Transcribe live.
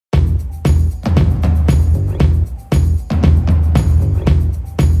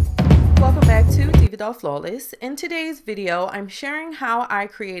DivaDollFlawless. In today's video, I'm sharing how I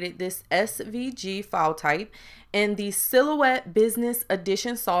created this SVG file type in the Silhouette Business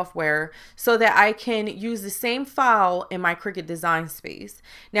Edition software so that I can use the same file in my Cricut design space.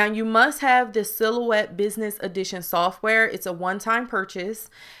 Now, you must have the Silhouette Business Edition software. It's a one-time purchase,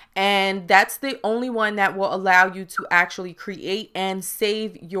 and that's the only one that will allow you to actually create and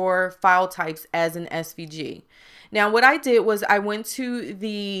save your file types as an SVG. Now, what I did was I went to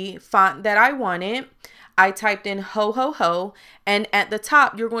the font that I wanted. I typed in ho ho ho, and at the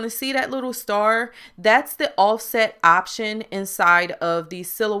top you're going to see that little star. That's the offset option inside of the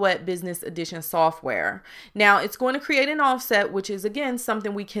Silhouette Business Edition software. Now it's going to create an offset, which is again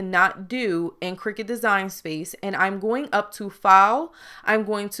something we cannot do in Cricut Design Space. And I'm going up to File. I'm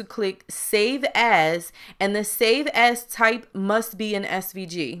going to click Save As, and the Save As type must be an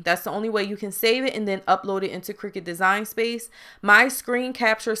SVG. That's the only way you can save it and then upload it into Cricut Design Space. My screen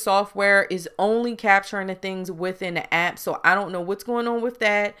capture software is only capturing the things within the app, so I don't know what's going on with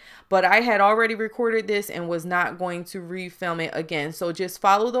that, but I had already recorded this and was not going to refilm it again. So just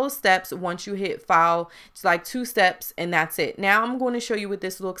follow those steps. Once you hit File, it's like 2 steps and that's it. Now I'm going to show you what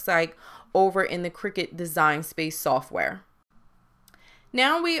this looks like over in the Cricut Design Space software.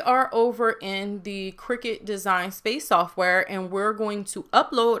 Now we are over in the Cricut Design Space software, and we're going to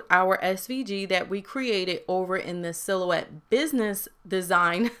upload our SVG that we created over in the Silhouette Business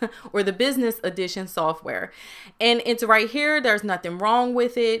Design or the Business Edition software. And it's right here. There's nothing wrong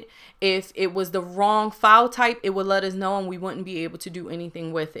with it. If it was the wrong file type, it would let us know and we wouldn't be able to do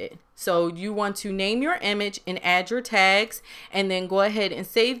anything with it. So you want to name your image and add your tags and then go ahead and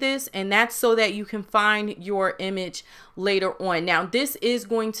save this. And that's so that you can find your image later on. Now this is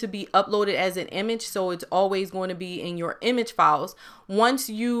going to be uploaded as an image, so it's always going to be in your image files. Once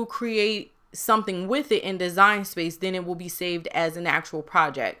you create something with it in Design Space, then it will be saved as an actual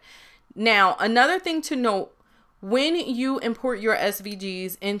project. Now, another thing to note, when you import your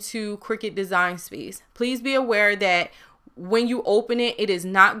SVGs into Cricut Design Space, please be aware that when you open it, it is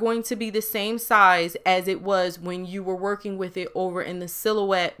not going to be the same size as it was when you were working with it over in the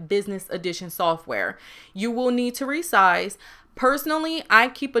Silhouette Business Edition software. You will need to resize. Personally, I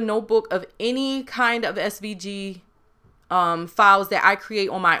keep a notebook of any kind of SVG files that I create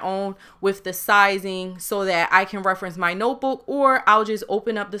on my own with the sizing so that I can reference my notebook, or I'll just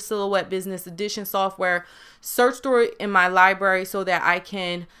open up the Silhouette Business Edition software, search through it in my library so that I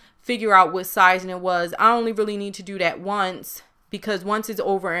can figure out what sizing it was. I only really need to do that once, because once it's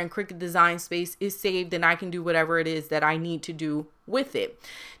over in Cricut Design Space, it's saved and I can do whatever it is that I need to do with it.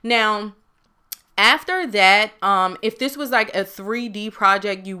 Now, after that, if this was like a 3D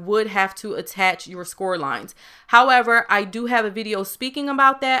project, you would have to attach your score lines. However, I do have a video speaking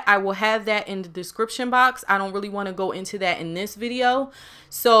about that. I will have that in the description box. I don't really want to go into that in this video.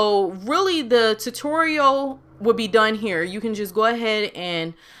 So really the tutorial will be done here. You can just go ahead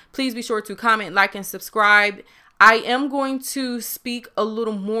and please be sure to comment, like, and subscribe. I am going to speak a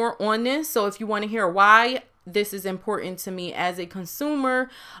little more on this. So if you want to hear why this is important to me as a consumer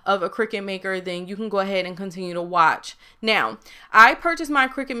of a Cricut maker, then you can go ahead and continue to watch. Now, I purchased my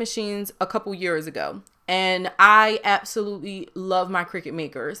Cricut machines a couple years ago, and I absolutely love my Cricut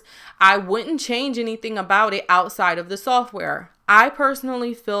makers. I wouldn't change anything about it outside of the software. I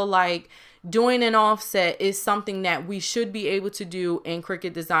personally feel like doing an offset is something that we should be able to do in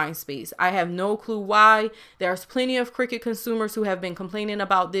Cricut Design Space. I have no clue why. There's plenty of Cricut consumers who have been complaining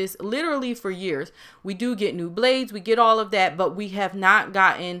about this literally for years. We do get new blades, we get all of that, but we have not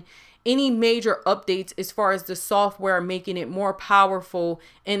gotten any major updates as far as the software making it more powerful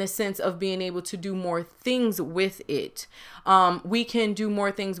in a sense of being able to do more things with it. We can do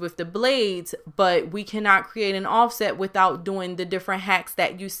more things with the blades, but we cannot create an offset without doing the different hacks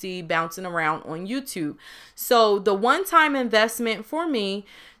that you see bouncing around on YouTube. So the one-time investment for me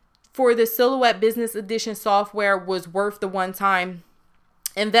for the Silhouette Business Edition software was worth the one-time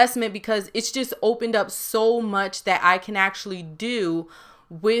investment, because it's just opened up so much that I can actually do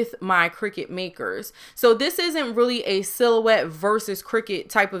with my Cricut makers. So this isn't really a Silhouette versus Cricut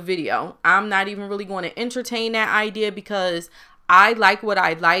type of video. I'm not even really going to entertain that idea, because I like what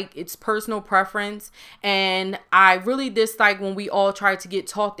I like. It's personal preference, and I really dislike when we all try to get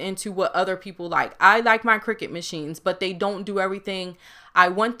talked into what other people like. I like my Cricut machines, but they don't do everything I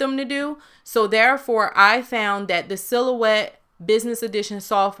want them to do. So therefore, I found that the Silhouette Business Edition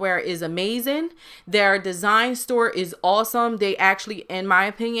software is amazing. Their design store is awesome. They actually, in my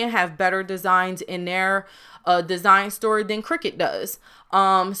opinion, have better designs in their design store than Cricut does.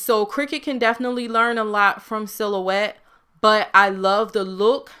 So Cricut can definitely learn a lot from Silhouette, but I love the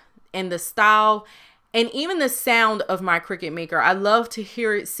look and the style and even the sound of my Cricut maker. I love to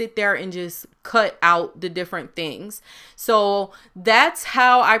hear it sit there and just cut out the different things. So that's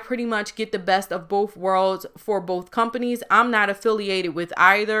how I pretty much get the best of both worlds for both companies. I'm not affiliated with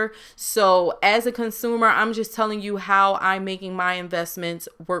either. So as a consumer, I'm just telling you how I'm making my investments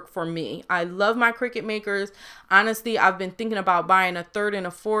work for me. I love my Cricut makers. Honestly, I've been thinking about buying a third and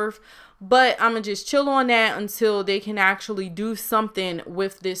a fourth, but I'm gonna just chill on that until they can actually do something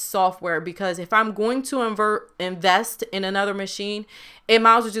with this software, because if I'm going to invest in another machine, it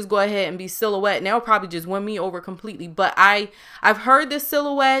might as well just go ahead and be Silhouette, and they'll probably just win me over completely. But I've heard the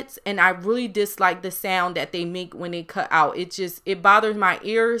Silhouettes, and I really dislike the sound that they make when they cut out. It bothers my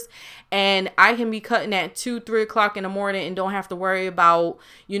ears, and I can be cutting at 2-3 o'clock in the morning and don't have to worry about,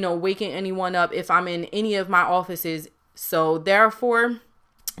 you know, waking anyone up if I'm in any of my offices. So therefore,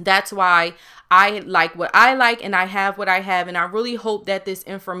 that's why I like what I like, and I have what I have, and I really hope that this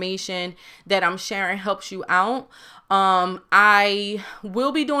information that I'm sharing helps you out. I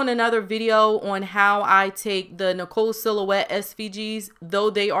will be doing another video on how I take the Nicole Silhouette SVGs, though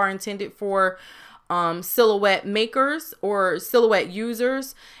they are intended for Silhouette makers or Silhouette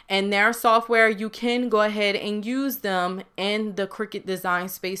users and their software. You can go ahead and use them in the Cricut Design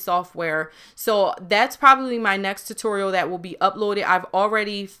Space software. So that's probably my next tutorial that will be uploaded. I've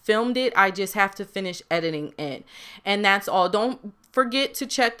already filmed it. I just have to finish editing it, and that's all. Don't forget to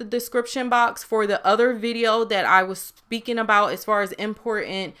check the description box for the other video that I was speaking about as far as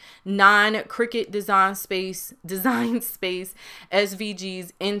important non-Cricut Design Space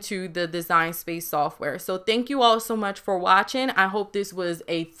SVGs into the Design Space software. So thank you all so much for watching. I hope this was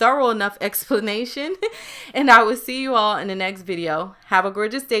a thorough enough explanation, and I will see you all in the next video. Have a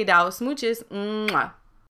gorgeous day, Dallas. Smooches. Mwah.